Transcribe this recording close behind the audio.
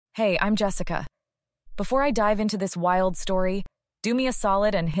Hey, I'm Jessica. Before I dive into this wild story, do me a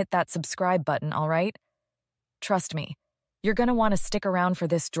solid and hit that subscribe button, all right? Trust me, you're gonna want to stick around for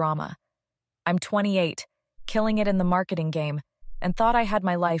this drama. I'm 28, killing it in the marketing game, and thought I had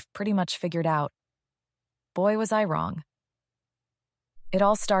my life pretty much figured out. Boy, was I wrong. It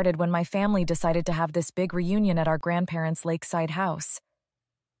all started when my family decided to have this big reunion at our grandparents' lakeside house.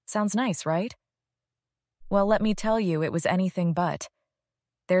 Sounds nice, right? Well, let me tell you, it was anything but.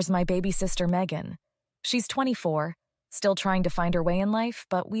 There's my baby sister, Megan. She's 24, still trying to find her way in life,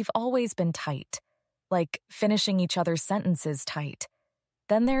 but we've always been tight. Like, finishing each other's sentences tight.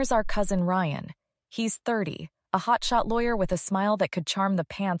 Then there's our cousin Ryan. He's 30, a hotshot lawyer with a smile that could charm the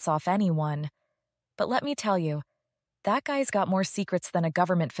pants off anyone. But let me tell you, that guy's got more secrets than a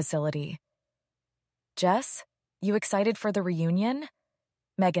government facility. Jess, you excited for the reunion?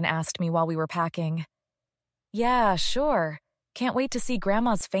 Megan asked me while we were packing. Yeah, sure. Can't wait to see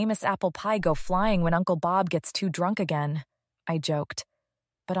Grandma's famous apple pie go flying when Uncle Bob gets too drunk again, I joked.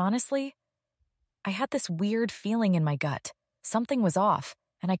 But honestly, I had this weird feeling in my gut. Something was off,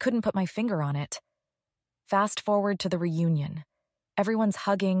 and I couldn't put my finger on it. Fast forward to the reunion. Everyone's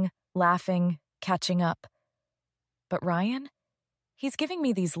hugging, laughing, catching up. But Ryan? He's giving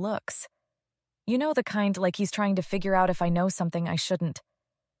me these looks. You know, the kind like he's trying to figure out if I know something I shouldn't.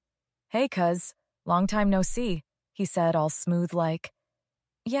 Hey, cuz, long time no see, he said, all smooth like.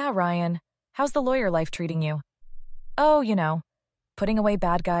 Yeah, Ryan, how's the lawyer life treating you? Oh, you know, putting away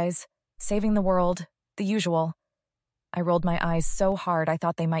bad guys, saving the world, the usual. I rolled my eyes so hard I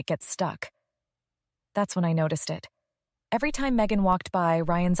thought they might get stuck. That's when I noticed it. Every time Megan walked by,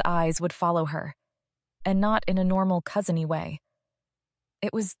 Ryan's eyes would follow her. And not in a normal cousin-y way.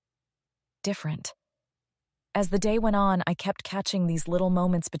 It was different. As the day went on, I kept catching these little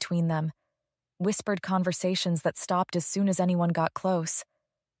moments between them. Whispered conversations that stopped as soon as anyone got close.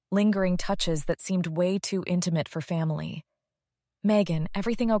 Lingering touches that seemed way too intimate for family. Megan,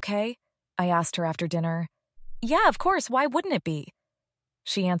 everything okay? I asked her after dinner. Yeah, of course, why wouldn't it be?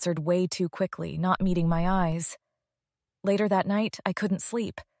 She answered way too quickly, not meeting my eyes. Later that night, I couldn't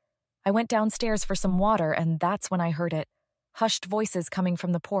sleep. I went downstairs for some water, and that's when I heard it. Hushed voices coming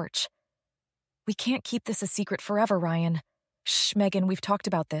from the porch. We can't keep this a secret forever, Ryan. Shh, Megan, we've talked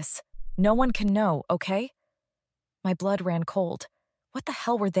about this. No one can know, okay? My blood ran cold. What the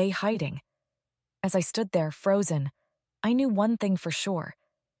hell were they hiding? As I stood there, frozen, I knew one thing for sure.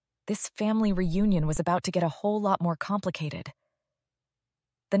 This family reunion was about to get a whole lot more complicated.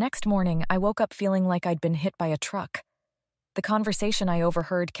 The next morning, I woke up feeling like I'd been hit by a truck. The conversation I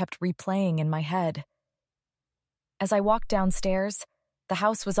overheard kept replaying in my head. As I walked downstairs, the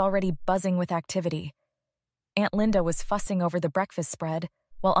house was already buzzing with activity. Aunt Linda was fussing over the breakfast spread,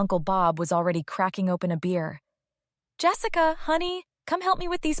 while Uncle Bob was already cracking open a beer. Jessica, honey, come help me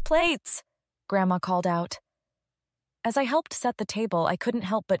with these plates, Grandma called out. As I helped set the table, I couldn't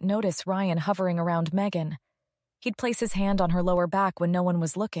help but notice Ryan hovering around Megan. He'd place his hand on her lower back when no one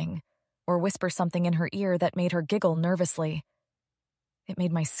was looking, or whisper something in her ear that made her giggle nervously. It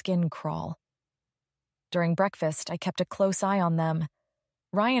made my skin crawl. During breakfast, I kept a close eye on them.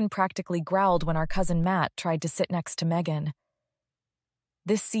 Ryan practically growled when our cousin Matt tried to sit next to Megan.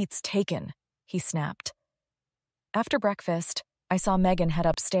 This seat's taken, he snapped. After breakfast, I saw Megan head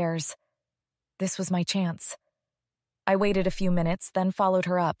upstairs. This was my chance. I waited a few minutes, then followed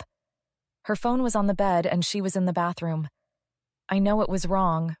her up. Her phone was on the bed and she was in the bathroom. I know it was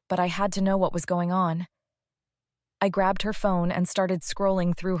wrong, but I had to know what was going on. I grabbed her phone and started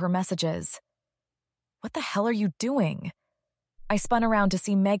scrolling through her messages. What the hell are you doing? I spun around to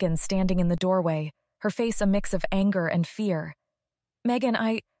see Megan standing in the doorway, her face a mix of anger and fear. Megan,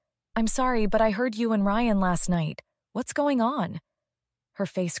 I'm sorry, but I heard you and Ryan last night. What's going on? Her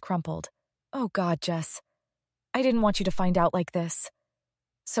face crumpled. Oh God, Jess. I didn't want you to find out like this.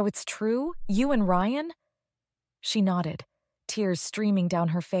 So it's true? You and Ryan? She nodded, tears streaming down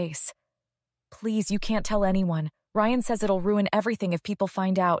her face. Please, you can't tell anyone. Ryan says it'll ruin everything if people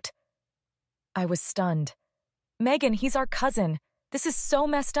find out. I was stunned. Megan, he's our cousin. This is so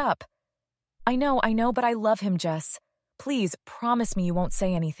messed up. I know, but I love him, Jess. Please, promise me you won't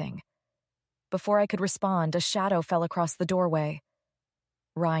say anything. Before I could respond, a shadow fell across the doorway.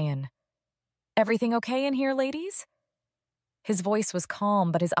 Ryan. Everything okay in here, ladies? His voice was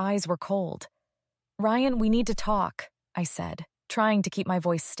calm, but his eyes were cold. Ryan, we need to talk, I said, trying to keep my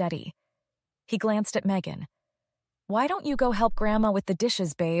voice steady. He glanced at Megan. Why don't you go help Grandma with the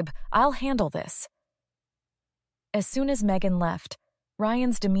dishes, babe? I'll handle this. As soon as Megan left,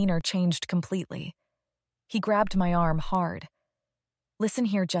 Ryan's demeanor changed completely. He grabbed my arm hard. Listen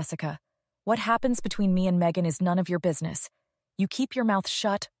here, Jessica. What happens between me and Megan is none of your business. You keep your mouth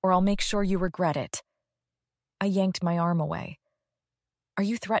shut, or I'll make sure you regret it." I yanked my arm away. "Are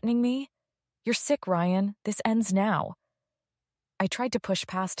you threatening me? You're sick, Ryan. This ends now." I tried to push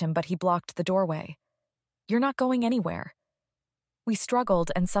past him, but he blocked the doorway. "You're not going anywhere." We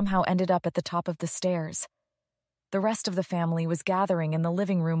struggled and somehow ended up at the top of the stairs. The rest of the family was gathering in the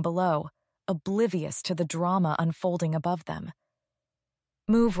living room below, oblivious to the drama unfolding above them.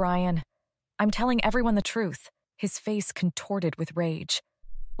 "Move, Ryan. I'm telling everyone the truth." His face contorted with rage.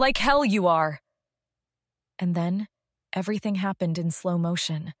 "Like hell you are!" And then, everything happened in slow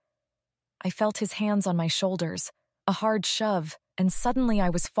motion. I felt his hands on my shoulders, a hard shove, and suddenly I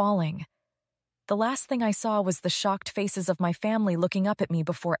was falling. The last thing I saw was the shocked faces of my family looking up at me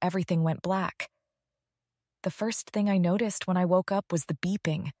before everything went black. The first thing I noticed when I woke up was the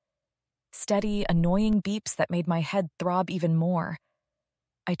beeping. Steady, annoying beeps that made my head throb even more.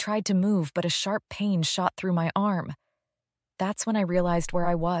 I tried to move, but a sharp pain shot through my arm. That's when I realized where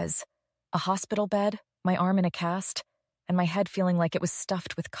I was. A hospital bed, my arm in a cast, and my head feeling like it was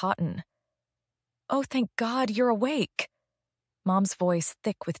stuffed with cotton. "Oh, thank God, you're awake!" Mom's voice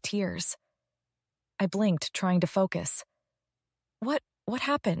thick with tears. I blinked, trying to focus. What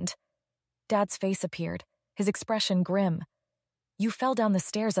happened?" Dad's face appeared, his expression grim. "You fell down the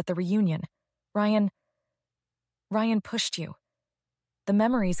stairs at the reunion. Ryan pushed you." The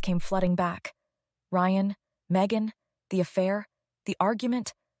memories came flooding back. Ryan, Megan, the affair, the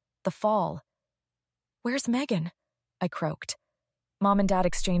argument, the fall. "Where's Megan?" I croaked. Mom and Dad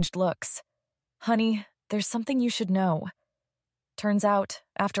exchanged looks. "Honey, there's something you should know." Turns out,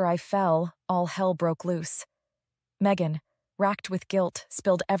 after I fell, all hell broke loose. Megan, racked with guilt,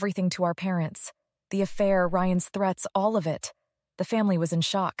 spilled everything to our parents. The affair, Ryan's threats, all of it. The family was in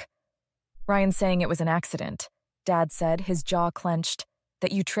shock. Ryan saying it was an accident. Dad said, his jaw clenched,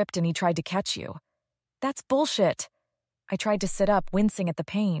 that you tripped and he tried to catch you. "That's bullshit." I tried to sit up, wincing at the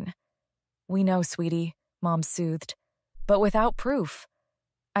pain. "We know, sweetie," Mom soothed, "but without proof."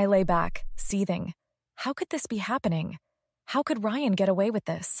 I lay back, seething. How could this be happening? How could Ryan get away with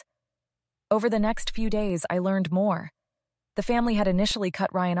this? Over the next few days, I learned more. The family had initially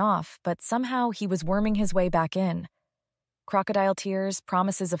cut Ryan off, but somehow he was worming his way back in. Crocodile tears,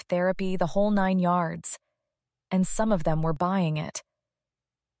 promises of therapy, the whole 9 yards. And some of them were buying it.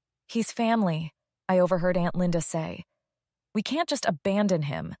 "He's family," I overheard Aunt Linda say. "We can't just abandon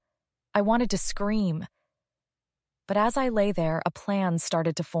him." I wanted to scream. But as I lay there, a plan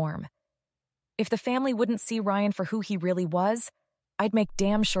started to form. If the family wouldn't see Ryan for who he really was, I'd make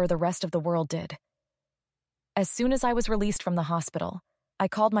damn sure the rest of the world did. As soon as I was released from the hospital, I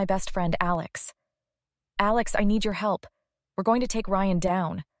called my best friend Alex. "Alex, I need your help. We're going to take Ryan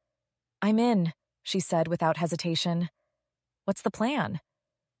down." "I'm in," she said without hesitation. "What's the plan?"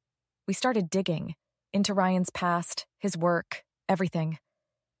 We started digging into Ryan's past, his work, everything.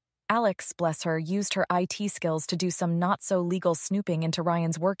 Alex, bless her, used her IT skills to do some not-so-legal snooping into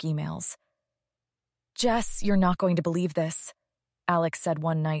Ryan's work emails. "Jess, you're not going to believe this," Alex said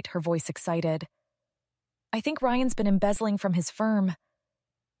one night, her voice excited. "I think Ryan's been embezzling from his firm."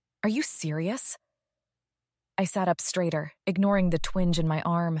 "Are you serious?" I sat up straighter, ignoring the twinge in my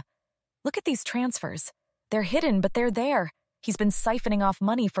arm. "Look at these transfers. They're hidden, but they're there. He's been siphoning off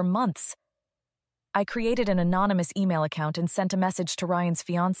money for months." I created an anonymous email account and sent a message to Ryan's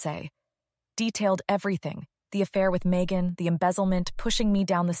fiancée. Detailed everything, the affair with Megan, the embezzlement, pushing me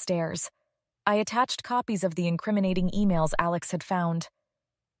down the stairs. I attached copies of the incriminating emails Alex had found.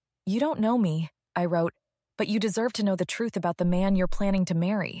 "You don't know me," I wrote, "but you deserve to know the truth about the man you're planning to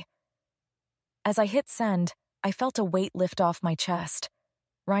marry." As I hit send, I felt a weight lift off my chest.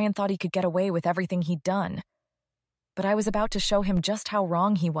 Ryan thought he could get away with everything he'd done. But I was about to show him just how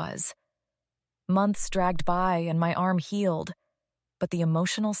wrong he was. Months dragged by and my arm healed, but the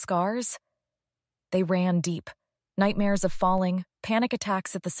emotional scars? They ran deep. Nightmares of falling, panic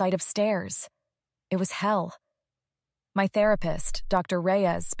attacks at the sight of stairs. It was hell. My therapist, Dr.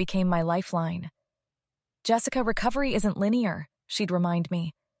 Reyes, became my lifeline. "Jessica, recovery isn't linear," she'd remind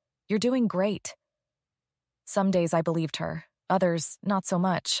me. "You're doing great." Some days I believed her, others not so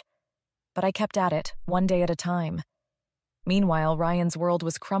much. But I kept at it, one day at a time. Meanwhile, Ryan's world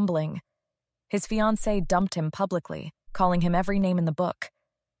was crumbling. His fiancée dumped him publicly, calling him every name in the book.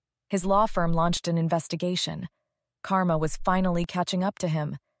 His law firm launched an investigation. Karma was finally catching up to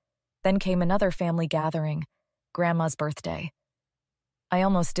him. Then came another family gathering, Grandma's birthday. I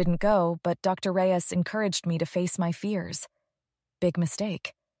almost didn't go, but Dr. Reyes encouraged me to face my fears. Big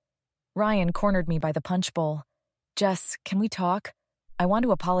mistake. Ryan cornered me by the punch bowl. "Jess, can we talk? I want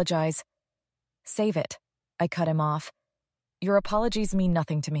to apologize." "Save it," I cut him off. "Your apologies mean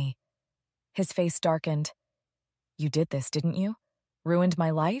nothing to me." His face darkened. "You did this, didn't you?" Ruined my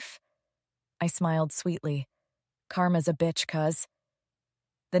life? I smiled sweetly. Karma's a bitch, cuz.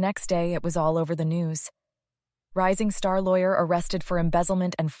 The next day, it was all over the news. Rising star lawyer arrested for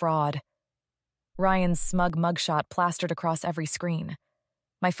embezzlement and fraud. Ryan's smug mugshot plastered across every screen.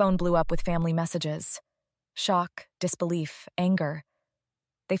 My phone blew up with family messages. Shock, disbelief, anger.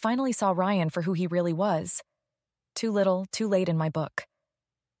 They finally saw Ryan for who he really was. Too little, too late in my book.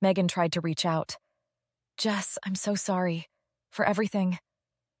 Megan tried to reach out. Jess, I'm so sorry. For everything.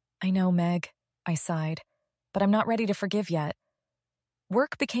 I know, Meg, I sighed. But I'm not ready to forgive yet.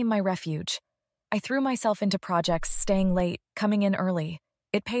 Work became my refuge. I threw myself into projects, staying late, coming in early.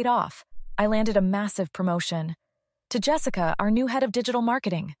 It paid off. I landed a massive promotion. To Jessica, our new head of digital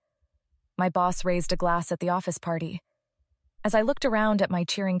marketing. My boss raised a glass at the office party. As I looked around at my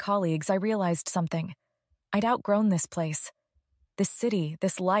cheering colleagues, I realized something. I'd outgrown this place. This city,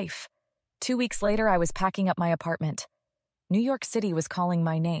 this life. 2 weeks later, I was packing up my apartment. New York City was calling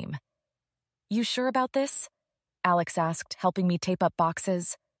my name. You sure about this? Alex asked, helping me tape up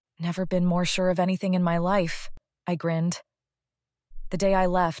boxes. Never been more sure of anything in my life, I grinned. The day I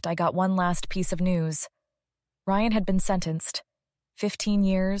left, I got one last piece of news. Ryan had been sentenced. 15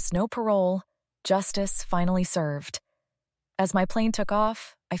 years, no parole, justice finally served. As my plane took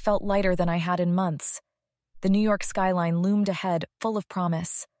off, I felt lighter than I had in months. The New York skyline loomed ahead, full of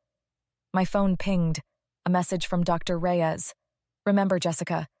promise. My phone pinged, a message from Dr. Reyes. Remember,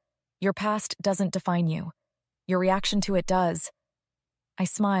 Jessica, your past doesn't define you. Your reaction to it does. I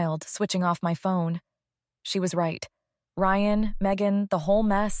smiled, switching off my phone. She was right. Ryan, Megan, the whole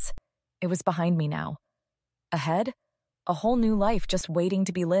mess, it was behind me now. Ahead, a whole new life just waiting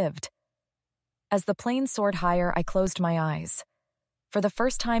to be lived. As the plane soared higher, I closed my eyes. For the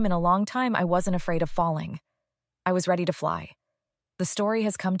first time in a long time, I wasn't afraid of falling. I was ready to fly. The story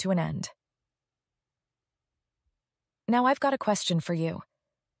has come to an end. Now I've got a question for you.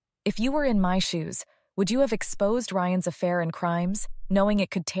 If you were in my shoes, would you have exposed Ryan's affair and crimes, knowing it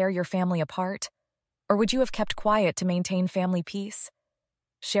could tear your family apart? Or would you have kept quiet to maintain family peace?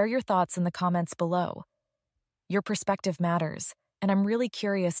 Share your thoughts in the comments below. Your perspective matters, and I'm really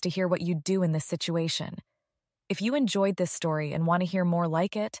curious to hear what you'd do in this situation. If you enjoyed this story and want to hear more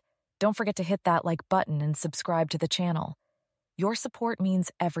like it, don't forget to hit that like button and subscribe to the channel. Your support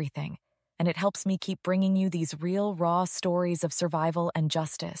means everything, and it helps me keep bringing you these real, raw stories of survival and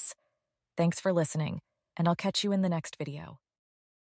justice. Thanks for listening, and I'll catch you in the next video.